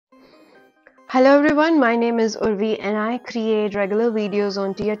Hello everyone, my name is Urvi and I create regular videos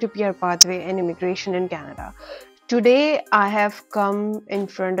on peer-to-peer pathway and immigration in Canada. Today I have come in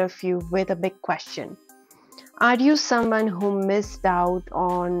front of you with a big question. Are you someone who missed out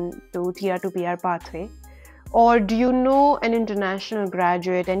on the peer-to-peer pathway? Or do you know an international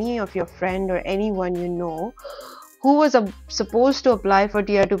graduate, any of your friend or anyone you know, who was supposed to apply for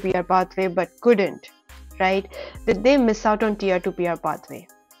peer-to-peer pathway but couldn't, right? Did they miss out on peer-to-peer pathway?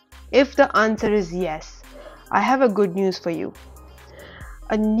 If the answer is yes, I have a good news for you.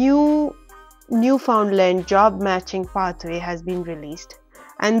 A new Newfoundland Job Matching Pathway has been released,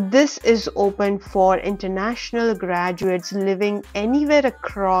 and this is open for international graduates living anywhere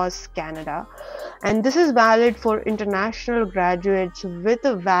across Canada. And this is valid for international graduates with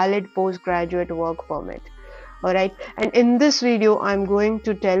a valid postgraduate work permit. Alright, and in this video, I'm going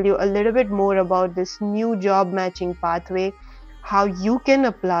to tell you a little bit more about this new job matching pathway, how you can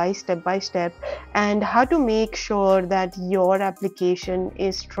apply step by step, and how to make sure that your application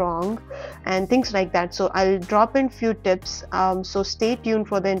is strong and things like that. So I'll drop in few tips, so stay tuned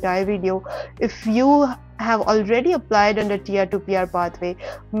for the entire video. If you have already applied under peer-to-peer pathway,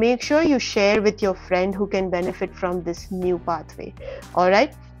 make sure you share with your friend who can benefit from this new pathway. All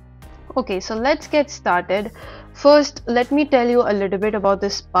right. Okay, so let's get started. First, let me tell you a little bit about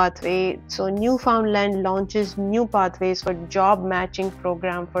this pathway. So Newfoundland launches new pathways for job matching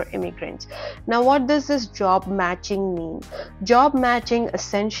program for immigrants. Now, what does this job matching mean? Job matching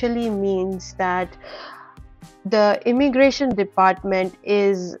essentially means that the immigration department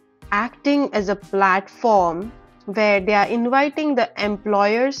is acting as a platform where they are inviting the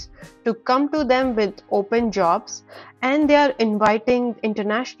employers to come to them with open jobs, and they are inviting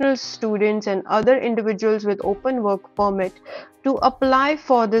international students and other individuals with open work permit to apply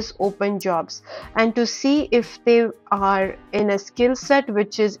for this open jobs and to see if they are in a skill set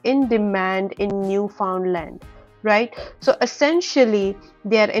which is in demand in Newfoundland, right? So essentially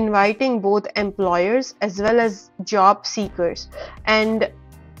they are inviting both employers as well as job seekers, and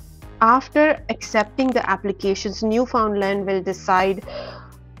after accepting the applications, Newfoundland will decide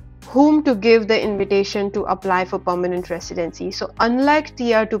whom to give the invitation to apply for permanent residency. So unlike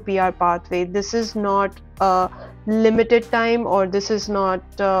peer-to-peer pathway, this is not a limited time, or this is not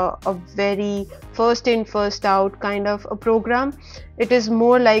a very first in first out kind of a program. It is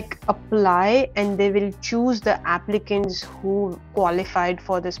more like apply and they will choose the applicants who qualified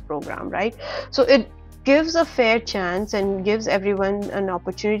for this program, right? So it gives a fair chance and gives everyone an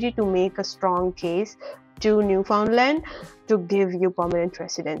opportunity to make a strong case to Newfoundland to give you permanent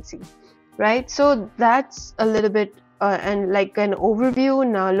residency, right? So that's a little bit and like an overview.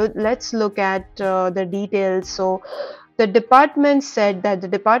 Now let's look at the details. So the department said that the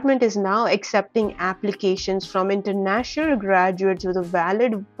department is now accepting applications from international graduates with a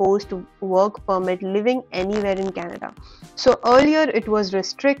valid post-work permit living anywhere in Canada. So earlier it was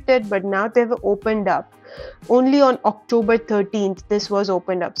restricted, but now they've opened up. Only on October 13th this was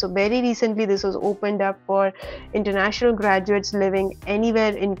opened up. So very recently this was opened up for international graduates living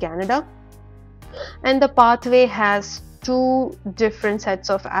anywhere in Canada. And the pathway has two different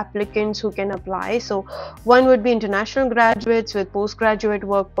sets of applicants who can apply. So one would be international graduates with postgraduate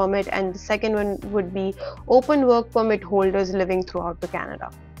work permit, and the second one would be open work permit holders living throughout the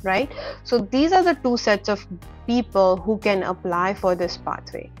Canada, right? So these are the two sets of people who can apply for this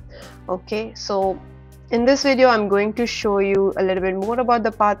pathway. Okay, so in this video, I'm going to show you a little bit more about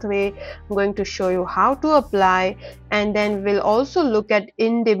the pathway. I'm going to show you how to apply, and then we'll also look at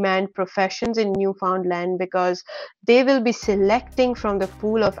in-demand professions in Newfoundland, because they will be selecting from the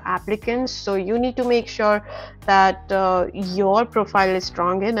pool of applicants. So you need to make sure that your profile is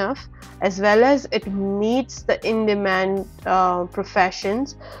strong enough, as well as it meets the in-demand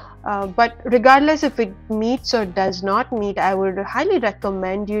professions. But regardless if it meets or does not meet, I would highly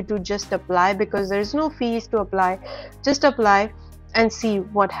recommend you to just apply, because there is no fees to apply. Just apply and see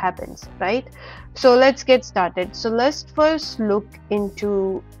what happens, right? So let's get started. So let's first look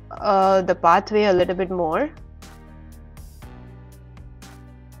into the pathway a little bit more.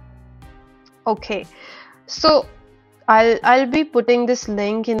 Okay, so I'll be putting this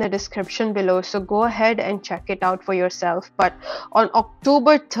link in the description below, so go ahead and check it out for yourself. But on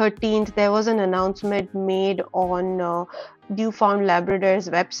October 13th there was an announcement made on Newfoundland Labrador's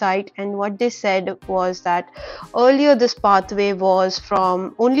website, and what they said was that earlier this pathway was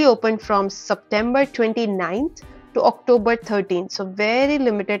only open from September 29th to October 13th, so very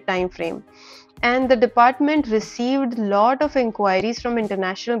limited time frame. And the department received a lot of inquiries from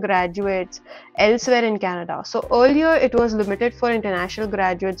international graduates elsewhere in Canada. So earlier it was limited for international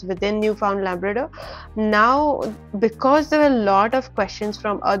graduates within Newfoundland Labrador. Now, because there were a lot of questions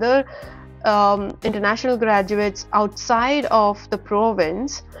from other international graduates outside of the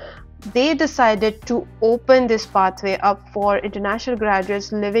province, they decided to open this pathway up for international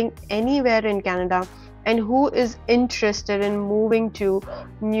graduates living anywhere in Canada and who is interested in moving to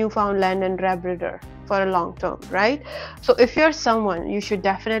Newfoundland and Labrador for a long term, right? So if you're someone, you should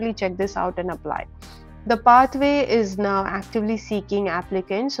definitely check this out and apply. The pathway is now actively seeking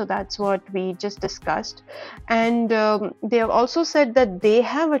applicants, so that's what we just discussed. And they have also said that they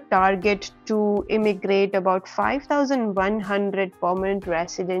have a target to immigrate about 5,100 permanent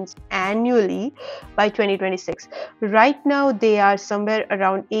residents annually by 2026. Right now, they are somewhere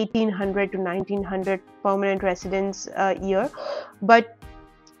around 1,800 to 1,900 permanent residents a year, but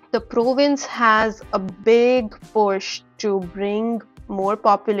the province has a big push to bring more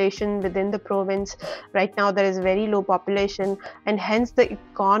population within the province. Right now there is very low population, and hence the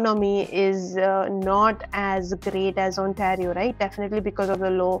economy is not as great as Ontario, right? Definitely because of the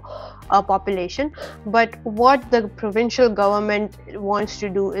low population. But what the provincial government wants to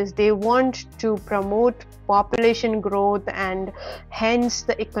do is they want to promote population growth, and hence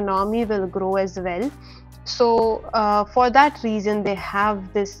the economy will grow as well. So for that reason they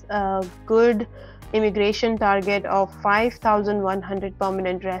have this good immigration target of 5,100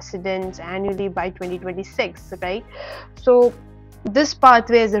 permanent residents annually by 2026, right? So this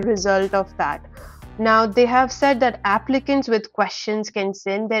pathway is a result of that. Now they have said that applicants with questions can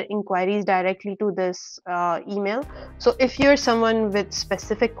send their inquiries directly to this email. So if you're someone with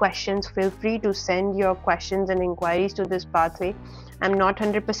specific questions, feel free to send your questions and inquiries to this pathway. I'm not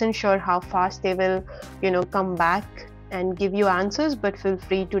 100% sure how fast they will, come back and give you answers, but feel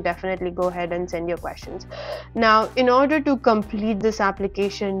free to definitely go ahead and send your questions. Now, in order to complete this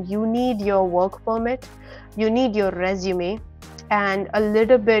application, you need your work permit, you need your resume, and a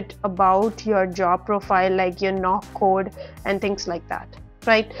little bit about your job profile, like your knock code and things like that,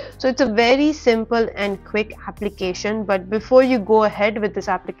 right? So it's a very simple and quick application, but before you go ahead with this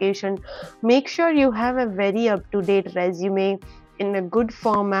application, make sure you have a very up-to-date resume in a good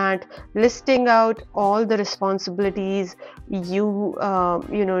format, listing out all the responsibilities you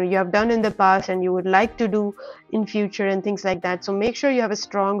have done in the past and you would like to do in future and things like that. So make sure you have a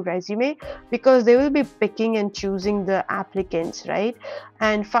strong resume, because they will be picking and choosing the applicants, right?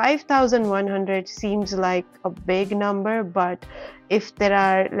 And 5,100 seems like a big number, but if there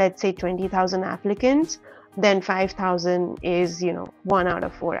are, let's say, 20,000 applicants, then 5,000 is 1 out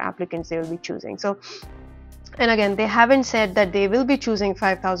of 4 applicants they will be choosing. So, and again, they haven't said that they will be choosing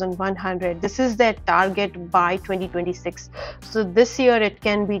 5,100. This is their target by 2026. So this year it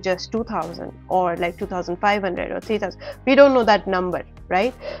can be just 2,000 or like 2,500 or 3,000. We don't know that number,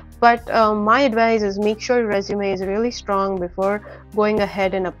 right? But my advice is make sure your resume is really strong before going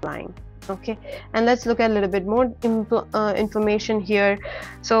ahead and applying. Okay, and let's look at a little bit more information here.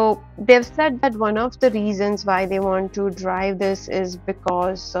 So they've said that one of the reasons why they want to drive this is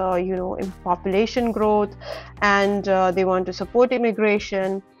because in population growth, and they want to support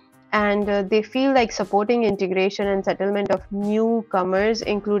immigration, and they feel like supporting integration and settlement of newcomers,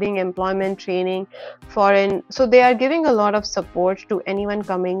 including employment, training, foreign. So they are giving a lot of support to anyone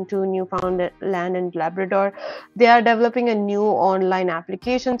coming to Newfoundland and Labrador. They are developing a new online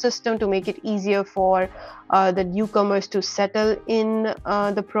application system to make it easier for the newcomers to settle in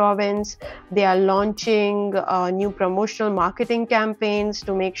the province. They are launching new promotional marketing campaigns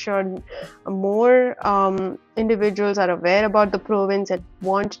to make sure more individuals are aware about the province and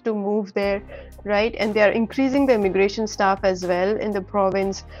want to move there, right? And they are increasing the immigration staff as well in the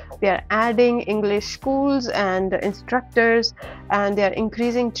province. They are adding English schools and instructors, and they are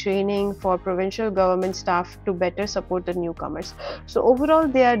increasing training for provincial government staff to better support the newcomers. So overall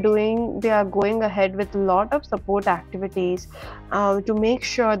they are going ahead with a lot of support activities to make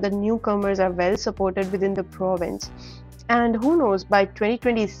sure the newcomers are well supported within the province. And who knows, by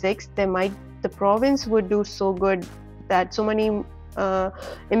 2026 the province would do so good that so many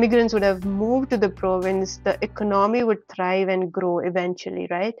immigrants would have moved to the province, the economy would thrive and grow eventually,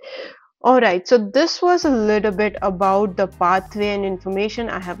 right? Alright, so this was a little bit about the pathway and information.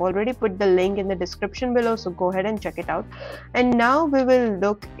 I have already put the link in the description below, so go ahead and check it out. And now we will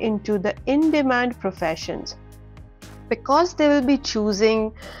look into the in-demand professions. Because they will be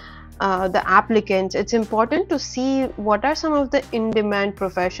choosing the applicants, it's important to see what are some of the in-demand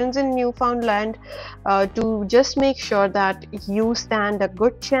professions in Newfoundland to just make sure that you stand a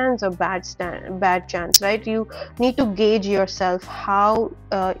good chance or bad chance, right? You need to gauge yourself how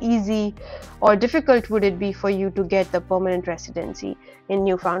easy or difficult would it be for you to get the permanent residency in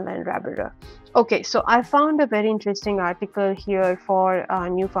Newfoundland Labrador. Okay, so I found a very interesting article here for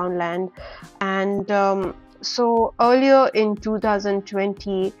Newfoundland, and So earlier in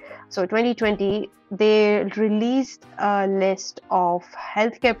 2020, they released a list of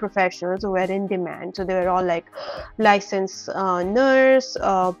healthcare professionals who were in demand. So they were all like licensed nurse,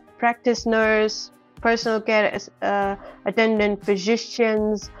 practice nurse, personal care attendant,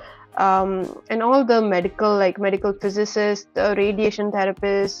 physicians, and all the medical, like medical physicists, radiation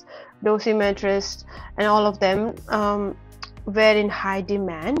therapists, dosimetrists, and all of them were in high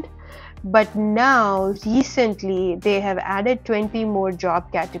demand. But now, recently, they have added 20 more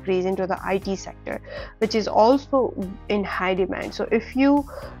job categories into the IT sector, which is also in high demand. So, if you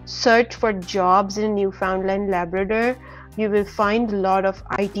search for jobs in Newfoundland, Labrador, you will find a lot of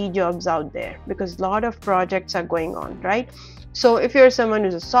IT jobs out there because a lot of projects are going on, right? So, if you're someone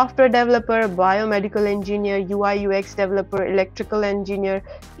who's a software developer, biomedical engineer, UI UX developer, electrical engineer,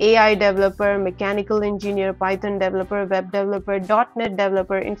 AI developer, mechanical engineer, Python developer, web developer, .NET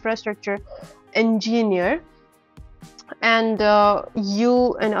developer, infrastructure engineer, and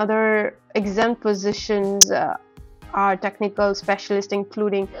you and other exempt positions are technical specialists,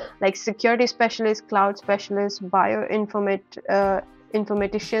 including like security specialists, cloud specialists,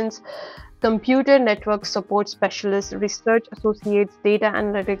 informaticians, computer network support specialists, research associates, data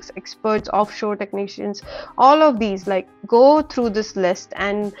analytics experts, offshore technicians. All of these, like, go through this list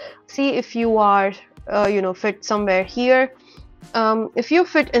and see if you are fit somewhere here. If you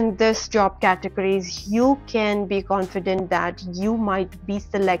fit in this job categories, you can be confident that you might be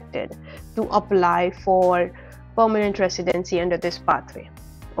selected to apply for permanent residency under this pathway.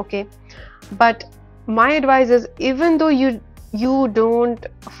 Okay, but my advice is, even though you don't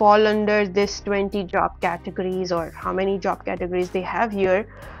fall under this 20 job categories or how many job categories they have here,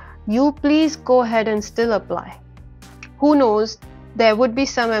 you please go ahead and still apply. Who knows, there would be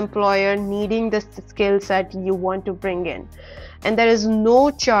some employer needing the skill set you want to bring in, and there is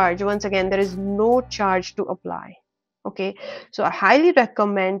no charge. Once again, there is no charge to apply. Okay, so I highly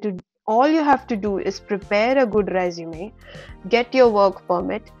recommend to, all you have to do is prepare a good resume, get your work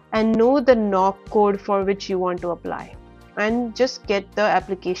permit, and know the knock code for which you want to apply, and just get the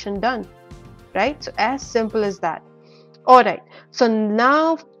application done, right? So as simple as that. All right, so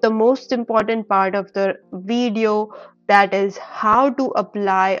now the most important part of the video, that is how to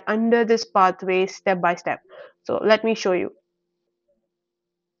apply under this pathway step by step. So let me show you.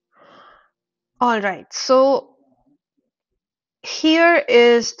 All right, so here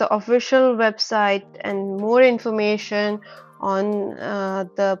is the official website and more information on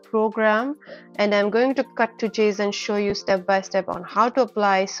the program, and I'm going to cut to chase and show you step by step on how to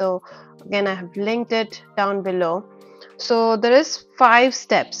apply. So again, I have linked it down below. So there is 5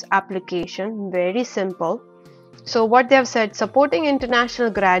 steps application, very simple. So what they have said, supporting international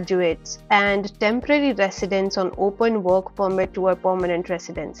graduates and temporary residents on open work permit to a permanent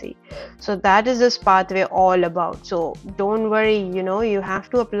residency. So that is this pathway all about. So don't worry, you have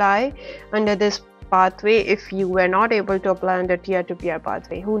to apply under this pathway. If you were not able to apply under tier to peer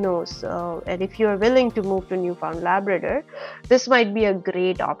pathway, who knows, and if you are willing to move to Newfoundland Labrador, this might be a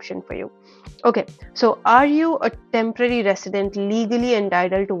great option for you. Okay, so are you a temporary resident legally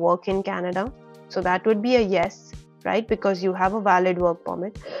entitled to work in Canada? So that would be a yes, right? Because you have a valid work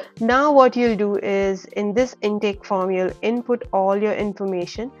permit. Now what you'll do is, in this intake form, you'll input all your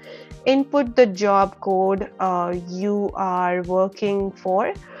information, input the job code you are working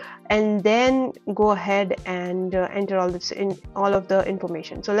for, and then go ahead and enter all this in, all of the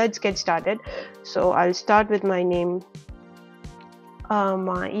information. So let's get started. So I'll start with my name,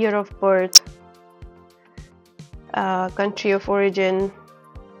 my year of birth, country of origin,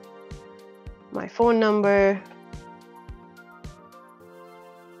 my phone number,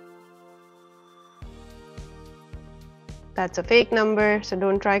 that's a fake number, so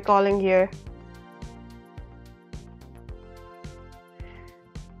don't try calling here.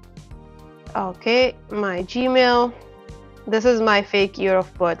 Okay, my Gmail, this is my fake year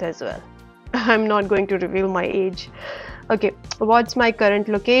of birth as well. I'm not going to reveal my age. Okay, what's my current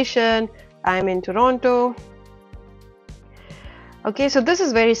location? I'm in Toronto. Okay, so this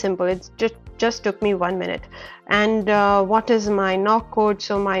is very simple. It's just took me 1 minute. And what is my knock code?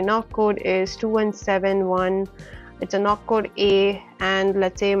 So my knock code is 2171. It's a knock code A, and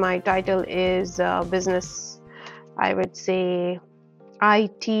let's say my title is business. I would say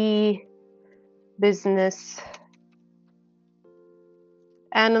IT business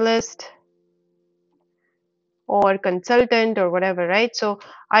analyst or consultant or whatever, right? So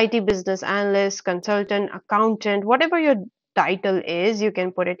IT business analyst, consultant, accountant, whatever your title is, you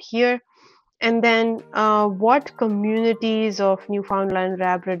can put it here. And then what communities of Newfoundland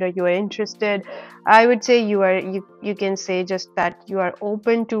Labrador you are interested. I would say you can say just that you are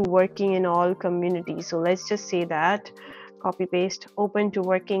open to working in all communities. So let's just say that, copy paste, open to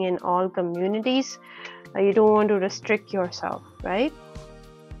working in all communities. You don't want to restrict yourself, right?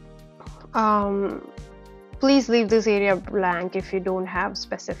 Please leave this area blank if you don't have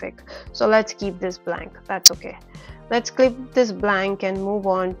specific. So let's keep this blank, that's okay. Let's click this blank and move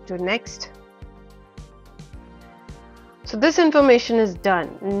on to next. So this information is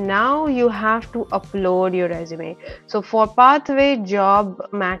done. Now you have to upload your resume. So for Pathway Job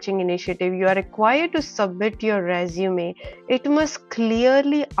Matching Initiative, you are required to submit your resume. It must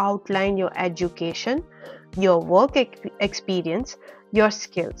clearly outline your education, your work experience, your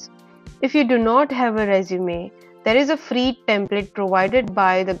skills. If you do not have a resume, there is a free template provided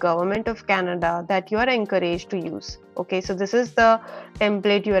by the Government of Canada that you are encouraged to use. Okay, so this is the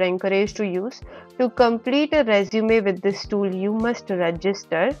template you are encouraged to use. To complete a resume with this tool, you must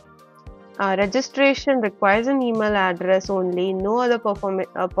register. Registration requires an email address only, no other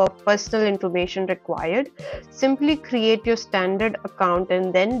personal information required. Simply create your standard account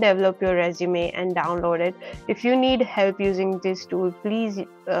and then develop your resume and download it. If you need help using this tool, please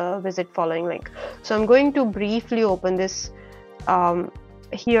visit following link. So I'm going to briefly open this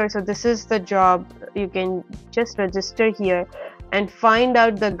here. So this is the job. You can just register here and find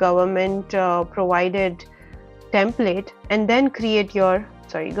out the government provided template and then create your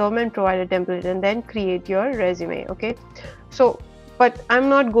government provided template and then create your resume. Okay, so but I'm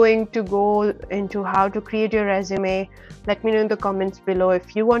not going to go into how to create your resume. Let me know in the comments below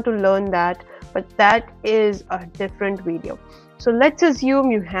if you want to learn that, but that is a different video. So let's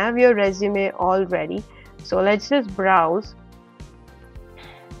assume you have your resume already. So let's just browse.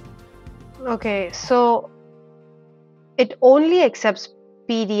 Okay, so it only accepts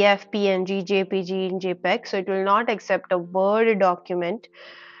PDF, PNG, JPG, and JPEG, so it will not accept a Word document.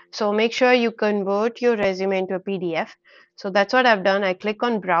 So make sure you convert your resume into a PDF. So that's what I've done. I click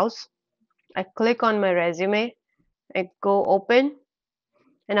on browse, I click on my resume, I go open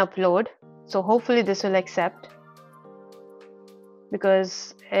and upload. So hopefully this will accept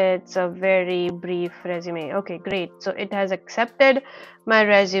because it's a very brief resume. Okay, great. So it has accepted my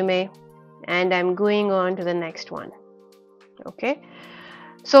resume and I'm going on to the next one. Okay,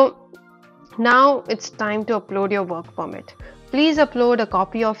 so now it's time to upload your work permit. Please upload a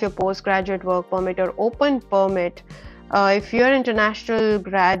copy of your postgraduate work permit or open permit. If you're an international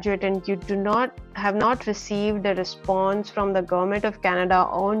graduate and you have not received a response from the Government of Canada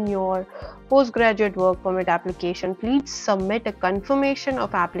on your postgraduate work permit application, please submit a confirmation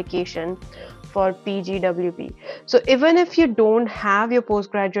of application for PGWP. So even if you don't have your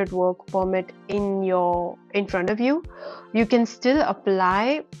postgraduate work permit in front of you, you can still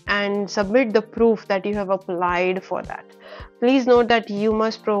apply and submit the proof that you have applied for that. Please note that you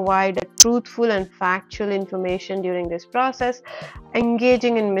must provide a truthful and factual information during this process.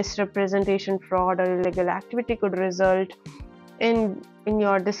 Engaging in misrepresentation, fraud, or illegal activity could result in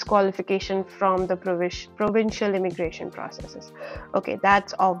your disqualification from the provincial immigration processes. Okay,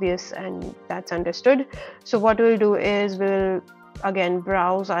 that's obvious and that's understood. So what we'll do is we'll again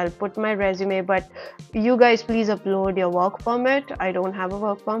browse. I'll put my resume, but you guys please upload your work permit. I don't have a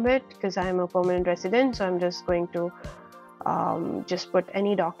work permit because I'm a permanent resident, so I'm just going to just put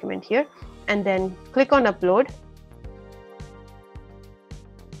any document here and then click on upload,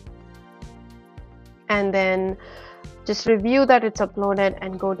 and then just review that it's uploaded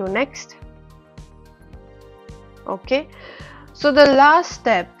and go to next. Okay, so the last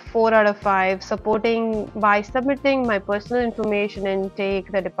step, 4 out of 5, by submitting my personal information and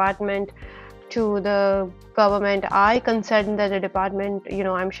take the department to the government. I consent that the department,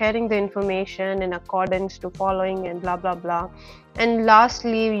 I'm sharing the information in accordance to following and blah blah blah. And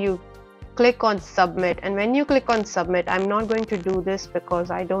lastly, you click on submit, and when you click on submit, I'm not going to do this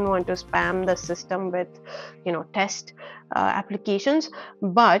because I don't want to spam the system with test applications,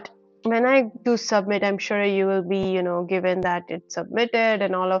 but when I do submit, I'm sure you will be given that it's submitted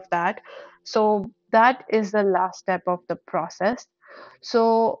and all of that. So that is the last step of the process.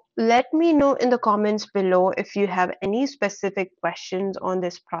 So let me know in the comments below if you have any specific questions on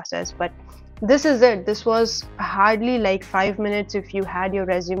this process. But this is it. This was hardly like 5 minutes if you had your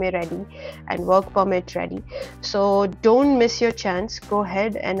resume ready and work permit ready. So don't miss your chance. Go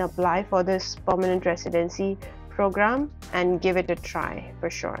ahead and apply for this permanent residency program and give it a try for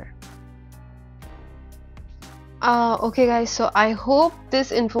sure. Okay guys, so I hope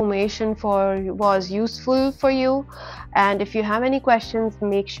this information was useful for you, and if you have any questions,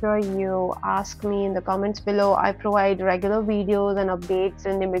 make sure you ask me in the comments below. I provide regular videos and updates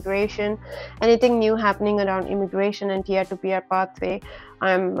in immigration, anything new happening around immigration and tier to peer pathway.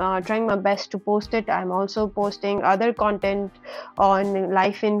 I'm trying my best to post it. I'm also posting other content on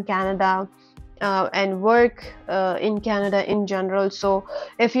life in Canada and work in Canada in general. So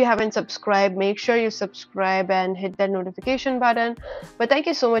if you haven't subscribed, make sure you subscribe and hit that notification button. But thank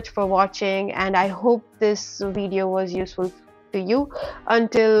you so much for watching, and I hope this video was useful to you.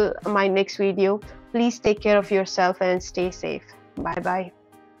 Until my next video, please take care of yourself and stay safe. Bye bye.